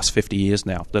 over the last 50 years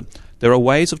now, that there are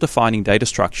ways of defining data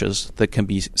structures that can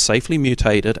be safely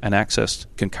mutated and accessed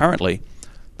concurrently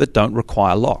that don't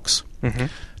require locks.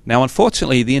 Now,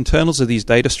 unfortunately, the internals of these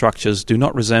data structures do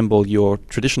not resemble your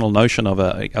traditional notion of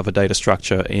a data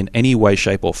structure in any way,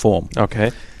 shape, or form.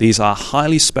 Okay. These are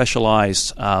highly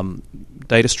specialized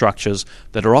data structures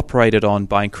that are operated on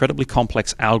by incredibly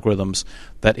complex algorithms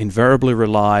that invariably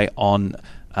rely on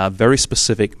very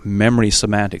specific memory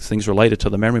semantics, things related to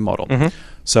the memory model.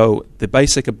 So the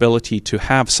basic ability to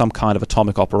have some kind of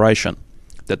atomic operation,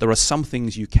 that there are some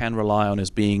things you can rely on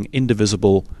as being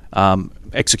indivisible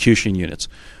execution units,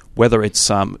 whether it's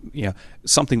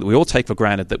something that we all take for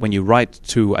granted, that when you write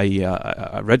to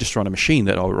a register on a machine,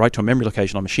 or write to a memory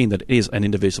location on a machine, that is an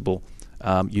indivisible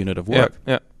unit of work.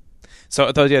 Yeah.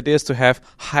 So the idea is to have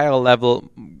higher level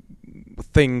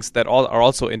things that are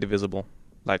also indivisible,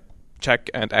 like check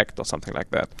and act or something like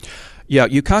that. Yeah,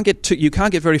 you can't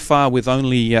get very far with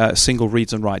only single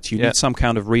reads and writes. You need some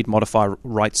kind of read, modify,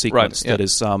 write sequence that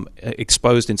is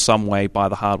exposed in some way by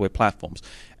the hardware platforms.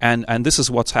 And this is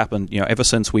what's happened. Ever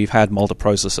since we've had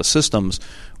multiprocessor systems,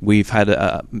 we've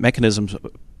had mechanisms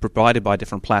provided by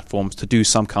different platforms to do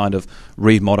some kind of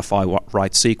read, modify,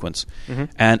 write sequence.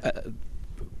 And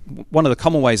one of the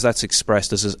common ways that's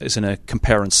expressed is in a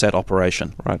compare and set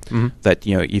operation. Right. That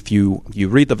if you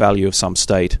read the value of some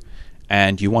state,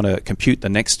 and you want to compute the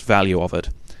next value of it,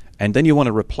 and then you want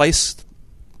to replace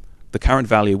the current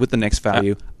value with the next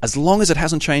value, as long as it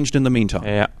hasn't changed in the meantime.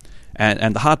 Yeah.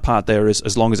 And the hard part there is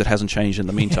as long as it hasn't changed in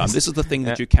the meantime. This is the thing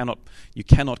that you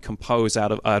cannot compose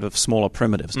out of smaller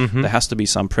primitives. There has to be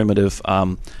some primitive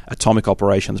atomic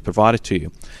operation that's provided to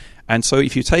you. And so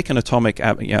if you take an atomic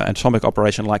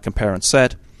operation like compare and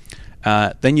set,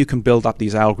 then you can build up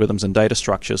these algorithms and data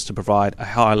structures to provide a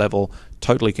high-level,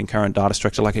 totally concurrent data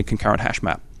structure like a concurrent hash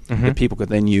map that people could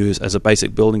then use as a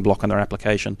basic building block in their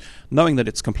application, knowing that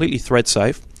it's completely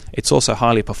thread-safe, it's also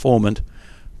highly performant,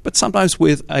 but sometimes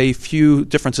with a few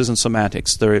differences in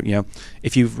semantics.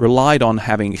 If you've relied on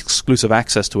having exclusive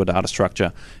access to a data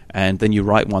structure and then you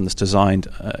write one that's designed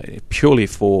purely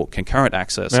for concurrent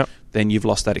access, then you've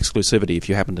lost that exclusivity if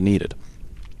you happen to need it.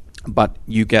 But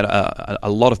you get a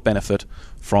lot of benefit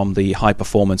from the high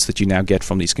performance that you now get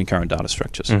from these concurrent data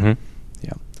structures.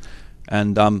 Yeah,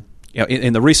 and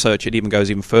in the research, it even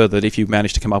goes even further that if you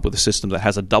manage to come up with a system that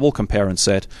has a double compare and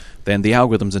set, then the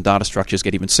algorithms and data structures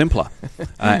get even simpler,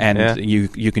 and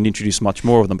you can introduce much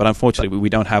more of them. But unfortunately, we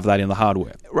don't have that in the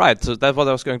hardware. Right. So that's what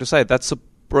I was going to say. That's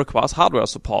requires hardware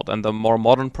support, and the more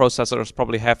modern processors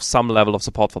probably have some level of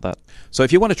support for that. So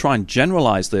if you want to try and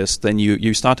generalize this, then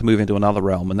you start to move into another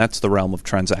realm, and that's the realm of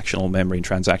transactional memory and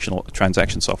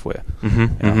transaction software.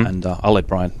 And I'll let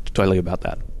Brian tell you about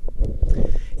that.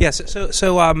 Yes.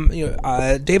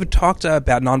 So David talked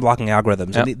about non-blocking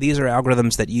algorithms. And these are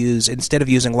algorithms that use, instead of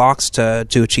using locks to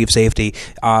achieve safety,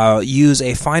 use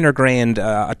a finer-grained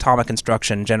atomic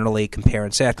instruction, generally compare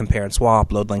and set, compare and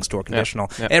swap, load, link, store, conditional.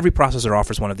 Every processor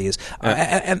offers one of these.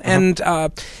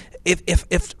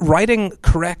 If writing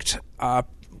correct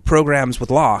programs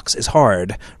with locks is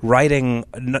hard, writing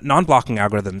non-blocking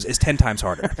algorithms is 10 times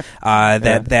harder.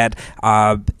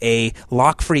 A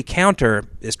lock-free counter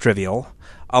is trivial.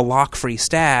 A lock-free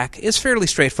stack is fairly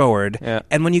straightforward.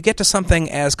 And when you get to something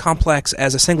as complex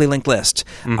as a singly linked list,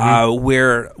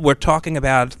 we're talking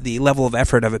about the level of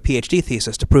effort of a PhD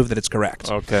thesis to prove that it's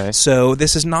correct. Okay. So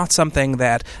this is not something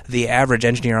that the average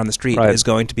engineer on the street is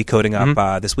going to be coding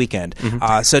up this weekend.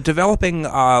 So developing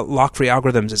lock-free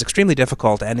algorithms is extremely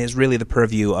difficult and is really the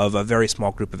purview of a very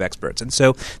small group of experts. And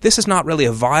so this is not really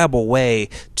a viable way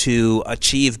to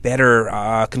achieve better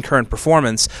concurrent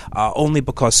performance only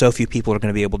because so few people are going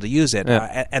to be able to use it.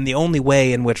 And the only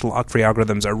way in which lock-free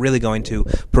algorithms are really going to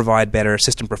provide better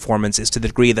system performance is to the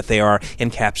degree that they are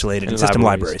encapsulated in system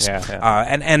libraries.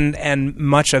 And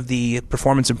much of the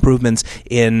performance improvements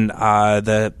in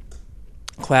the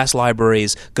class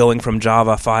libraries going from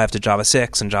Java 5 to Java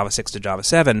 6 and Java 6 to Java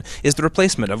 7 is the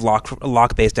replacement of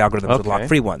lock-based algorithms with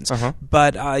lock-free ones.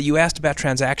 But you asked about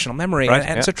transactional memory,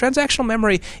 so transactional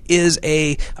memory is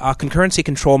a concurrency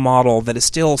control model that is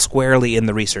still squarely in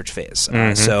the research phase.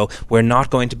 So we're not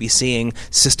going to be seeing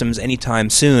systems anytime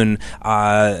soon,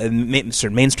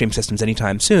 mainstream systems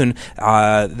anytime soon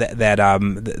that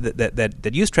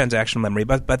use transactional memory.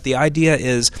 But the idea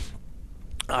is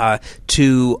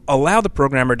to allow the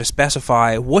programmer to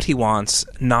specify what he wants,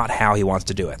 not how he wants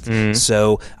to do it.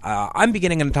 So I'm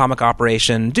beginning an atomic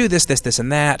operation, do this,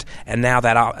 and that, and now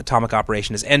that atomic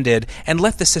operation is ended, and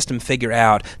let the system figure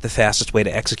out the fastest way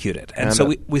to execute it. And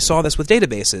so we saw this with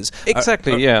databases.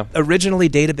 Exactly, Originally,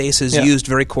 databases used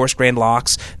very coarse-grained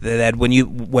locks that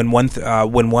when one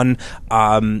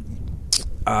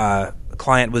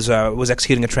client was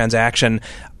executing a transaction,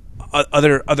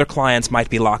 other clients might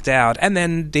be locked out, and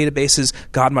then databases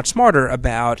got much smarter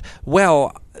about,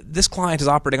 well, this client is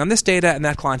operating on this data and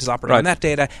that client is operating on that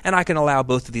data, and I can allow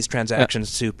both of these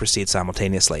transactions to proceed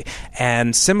simultaneously.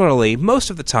 And similarly, most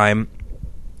of the time,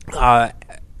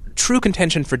 true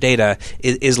contention for data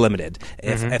is limited.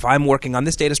 If I'm working on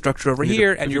this data structure over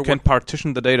here, and you can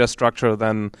partition the data structure,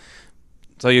 then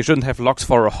so you shouldn't have locks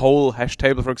for a whole hash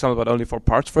table, for example, but only for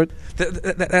parts for it?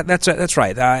 That's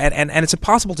right. And it's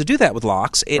impossible to do that with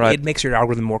locks. It makes your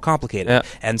algorithm more complicated. Yeah.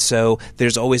 And so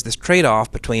there's always this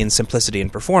trade-off between simplicity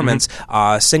and performance.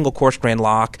 Single coarse-grained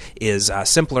lock is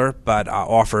simpler, but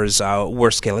offers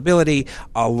worse scalability.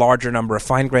 A larger number of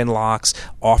fine-grained locks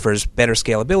offers better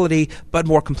scalability, but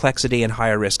more complexity and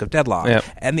higher risk of deadlock. Yeah.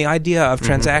 And the idea of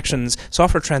transactions,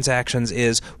 software transactions,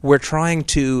 is we're trying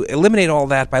to eliminate all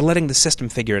that by letting the system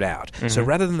figure it out. So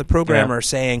rather than the programmer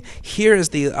saying, here is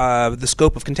the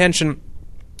scope of contention,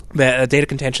 the data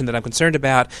contention that I'm concerned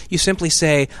about, you simply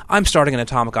say, I'm starting an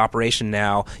atomic operation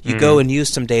now. You go and use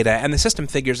some data, and the system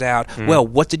figures out, well,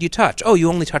 what did you touch? Oh, you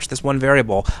only touched this one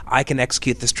variable. I can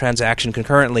execute this transaction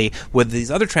concurrently with these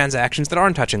other transactions that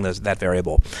aren't touching that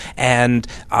variable. And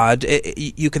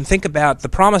you can think about the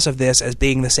promise of this as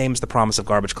being the same as the promise of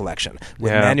garbage collection.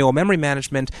 With manual memory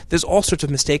management, there's all sorts of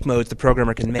mistake modes the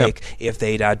programmer can make if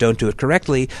they don't do it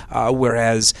correctly,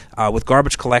 whereas with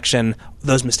garbage collection,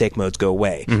 those mistake modes go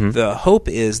away. The hope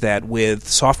is that with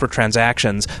software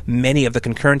transactions, many of the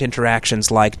concurrent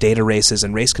interactions like data races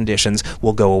and race conditions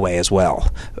will go away as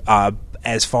well.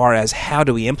 As far as how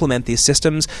do we implement these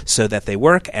systems so that they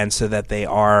work and so that they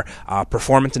are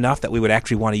performant enough that we would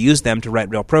actually want to use them to write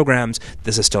real programs,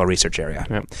 this is still a research area.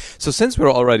 Yeah. So since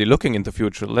we're already looking into the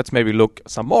future, let's maybe look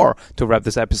some more to wrap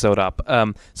this episode up.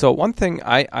 So one thing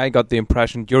I got the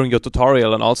impression during your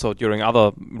tutorial and also during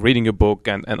other reading your book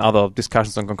and other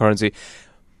discussions on concurrency,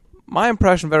 my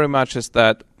impression very much is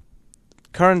that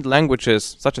current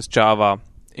languages such as Java,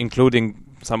 including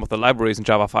some of the libraries in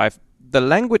Java 5, the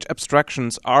language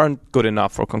abstractions aren't good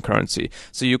enough for concurrency.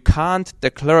 So you can't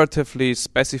declaratively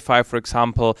specify, for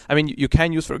example, you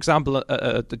can use, for example,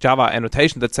 the Java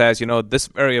annotation that says, this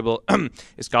variable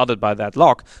is guarded by that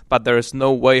lock, but there is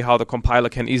no way how the compiler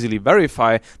can easily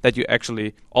verify that you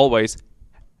actually always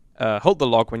hold the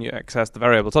lock when you access the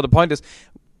variable. So the point is,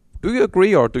 do you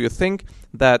agree or do you think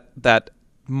that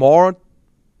more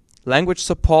language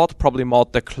support, probably more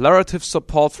declarative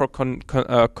support for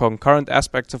concurrent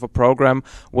aspects of a program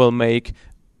will make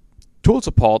tool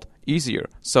support easier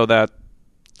so that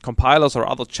compilers or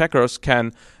other checkers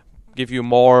can give you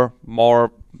more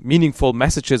meaningful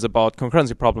messages about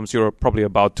concurrency problems you're probably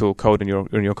about to code in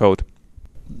your code?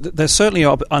 There's certainly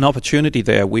an opportunity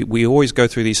there. We always go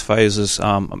through these phases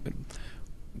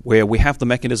where we have the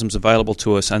mechanisms available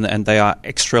to us and they are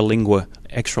extralingua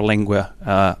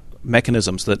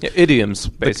mechanisms that idioms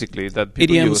basically that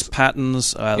people use.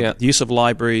 Patterns, use of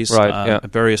libraries,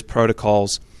 various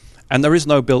protocols, and there is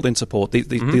no built-in support.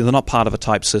 They're not part of a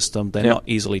type system. They're not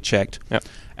easily checked.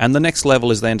 And the next level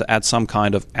is then to add some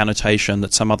kind of annotation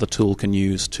that some other tool can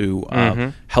use to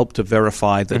help to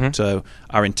verify that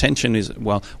our intention is,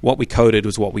 what we coded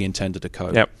was what we intended to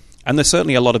code. And there's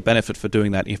certainly a lot of benefit for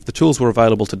doing that. If the tools were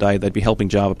available today, they'd be helping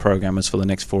Java programmers for the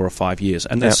next 4 or 5 years.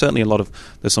 And there's certainly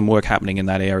there's some work happening in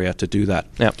that area to do that.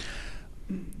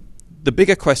 The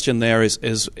bigger question there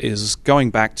is going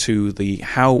back to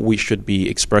how we should be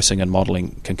expressing and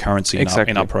modeling concurrency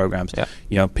in our programs.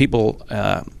 People.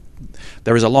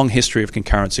 There is a long history of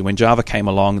concurrency. When Java came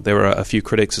along, there were a few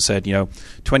critics who said,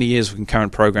 20 years of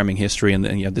concurrent programming history, and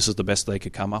this is the best they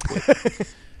could come up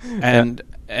with. And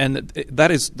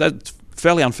that's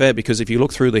fairly unfair, because if you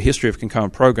look through the history of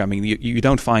concurrent programming, you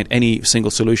don't find any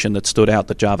single solution that stood out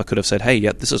that Java could have said, hey,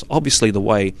 this is obviously the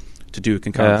way to do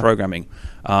concurrent programming.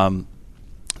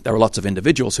 There are lots of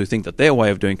individuals who think that their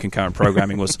way of doing concurrent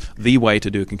programming was the way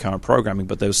to do concurrent programming,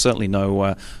 but there was certainly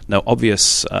no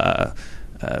obvious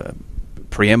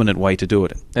preeminent way to do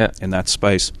it in that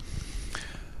space.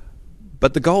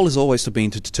 But the goal is always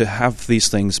to have these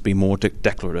things be more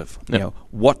declarative.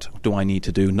 What do I need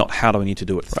to do, not how do I need to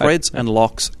do it. Threads and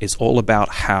locks is all about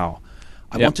how.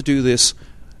 I want to do this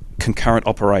concurrent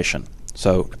operation.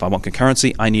 So if I want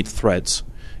concurrency, I need threads.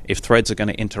 If threads are going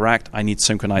to interact, I need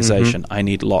synchronization. I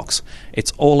need locks.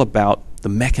 It's all about the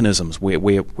mechanisms.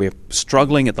 We're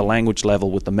struggling at the language level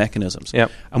with the mechanisms.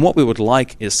 And what we would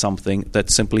like is something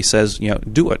that simply says,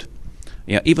 do it.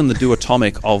 Even the do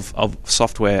atomic of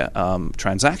software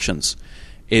transactions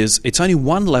it's only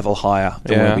one level higher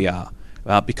than where we are,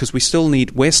 because we're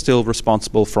still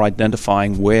responsible for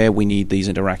identifying where we need these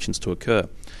interactions to occur.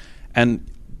 And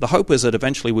the hope is that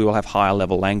eventually we will have higher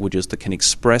level languages that can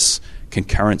express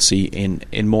concurrency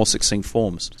in more succinct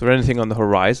forms. Is there anything on the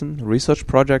horizon, research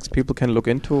projects people can look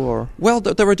into? Or Well,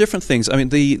 there are different things. I mean,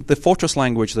 the Fortress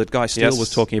language that Guy Steele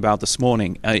was talking about this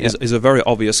morning is a very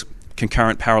obvious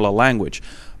concurrent parallel language.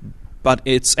 But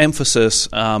its emphasis,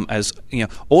 as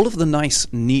all of the nice,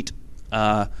 neat,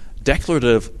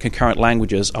 declarative concurrent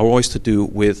languages are always to do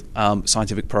with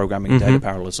scientific programming and data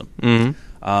parallelism.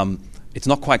 It's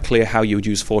not quite clear how you would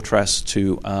use Fortress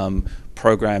to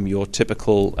program your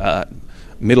typical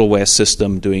middleware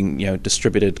system doing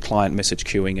distributed client message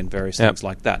queuing and various things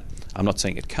like that. I'm not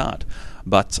saying it can't,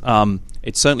 but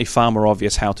it's certainly far more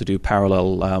obvious how to do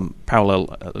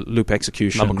parallel loop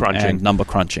execution and number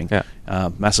crunching,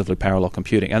 massively parallel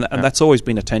computing, and that's always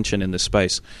been a tension in this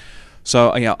space.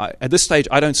 So at this stage,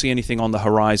 I don't see anything on the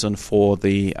horizon for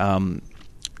the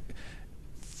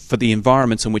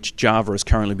environments in which Java is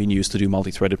currently being used to do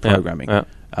multi-threaded programming. There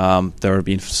have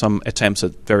been some attempts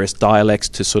at various dialects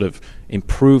to sort of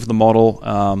improve the model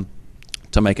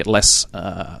to make it less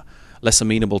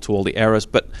amenable to all the errors,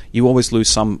 but you always lose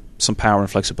some power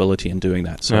and flexibility in doing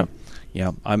that. So,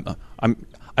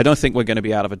 I don't think we're going to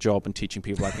be out of a job in teaching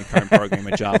people about concurrent programming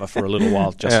in Java for a little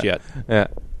while just yet.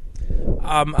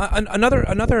 Another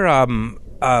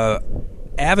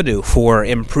avenue for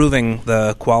improving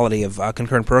the quality of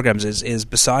concurrent programs is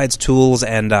besides tools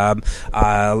and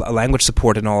language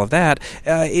support and all of that,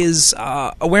 is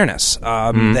awareness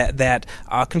that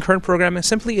concurrent programming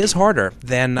simply is harder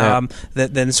than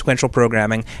sequential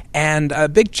programming, and a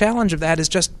big challenge of that is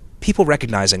just people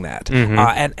recognizing that.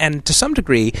 And to some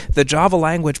degree, the Java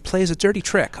language plays a dirty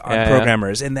trick on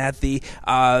programmers in that the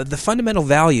fundamental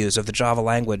values of the Java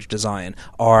language design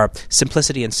are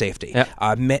simplicity and safety.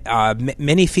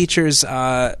 Many features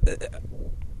of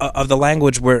the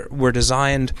language were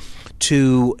designed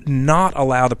to not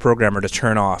allow the programmer to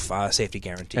turn off safety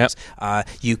guarantees. That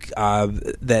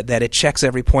it checks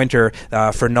every pointer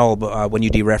for null when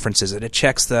you dereferences it. It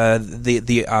checks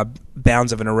the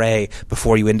bounds of an array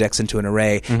before you index into an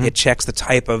array. It checks the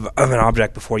type of an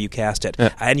object before you cast it.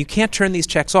 And you can't turn these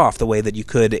checks off the way that you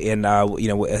could in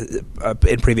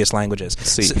previous languages.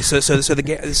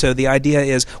 So the idea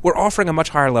is we're offering a much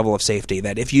higher level of safety,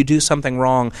 that if you do something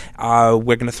wrong,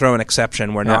 we're going to throw an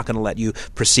exception. We're not going to let you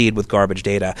proceed with garbage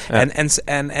data.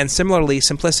 And similarly,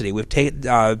 simplicity. We've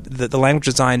the language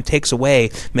design takes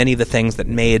away many of the things that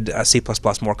made C++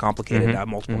 more complicated,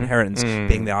 multiple inheritance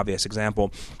being the obvious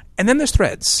example. And then there's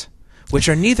threads, which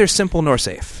are neither simple nor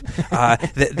safe.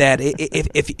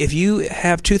 If you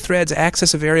have two threads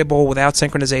access a variable without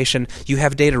synchronization, you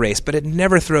have data race, but it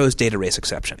never throws data race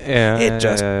exception. It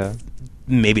just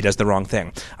maybe does the wrong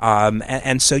thing.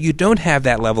 And so you don't have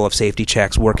that level of safety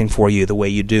checks working for you the way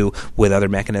you do with other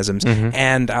mechanisms.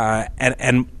 And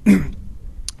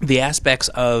the aspects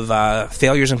of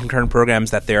failures in concurrent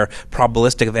programs, that they're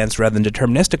probabilistic events rather than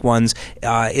deterministic ones,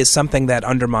 is something that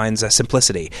undermines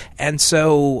simplicity. And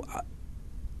so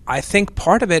I think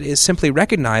part of it is simply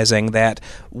recognizing that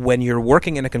when you're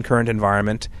working in a concurrent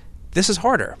environment, this is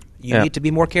harder. You need to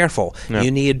be more careful. You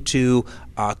need to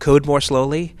code more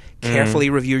slowly, carefully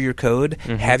review your code,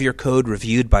 have your code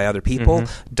reviewed by other people,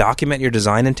 document your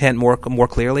design intent more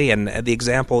clearly. And the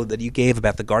example that you gave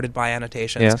about the guarded by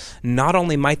annotations, not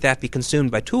only might that be consumed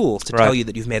by tools to tell you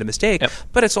that you've made a mistake,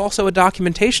 but it's also a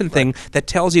documentation thing that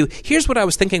tells you, here's what I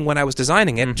was thinking when I was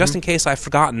designing it, just in case I've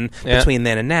forgotten between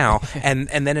then and now. And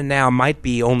then and now might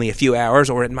be only a few hours,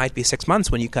 or it might be 6 months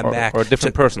when you come back. Or a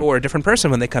different person. Or a different person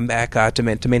when they come back to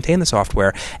maintain the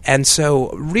software. And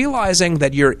so realizing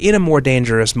that you're in a more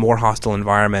dangerous, more hostile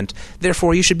environment,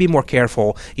 therefore you should be more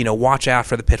careful, watch out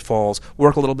for the pitfalls,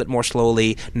 work a little bit more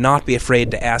slowly, not be afraid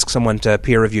to ask someone to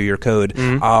peer review your code.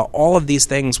 All of these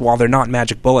things, while they're not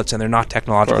magic bullets and they're not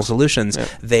technological solutions,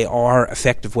 they are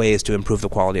effective ways to improve the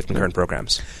quality of concurrent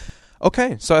programs.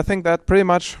 Okay, so I think that pretty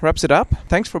much wraps it up.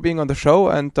 Thanks for being on the show,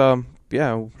 and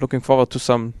looking forward to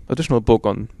some additional book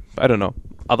on, other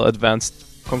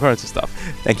advanced concurrency stuff.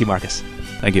 Thank you, Marcus.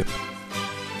 Thank you.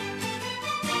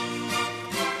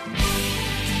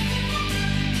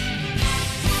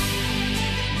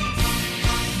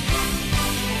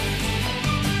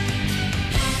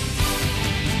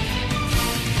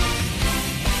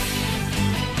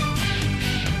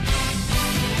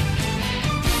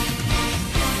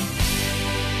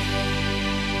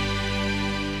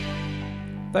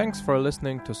 Thanks for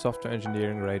listening to Software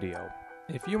Engineering Radio.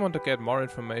 If you want to get more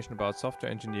information about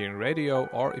Software Engineering Radio,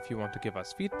 or if you want to give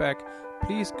us feedback,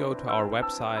 please go to our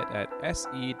website at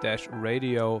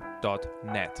se-radio.net.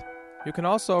 You can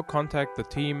also contact the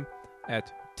team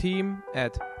at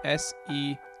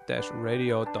team@se-radio.net.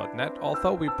 s-radio.net,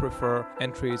 although we prefer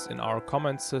entries in our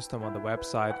comments system on the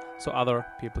website so other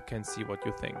people can see what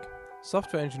you think.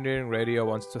 Software Engineering Radio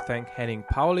wants to thank Henning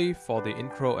Pauli for the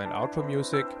intro and outro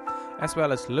music, as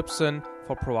well as Libsyn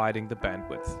for providing the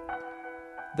bandwidth.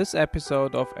 This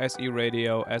episode of SE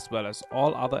Radio, as well as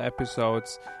all other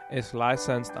episodes, is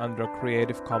licensed under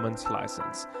Creative Commons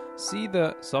license. See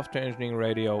the Software Engineering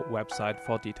Radio website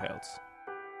for details.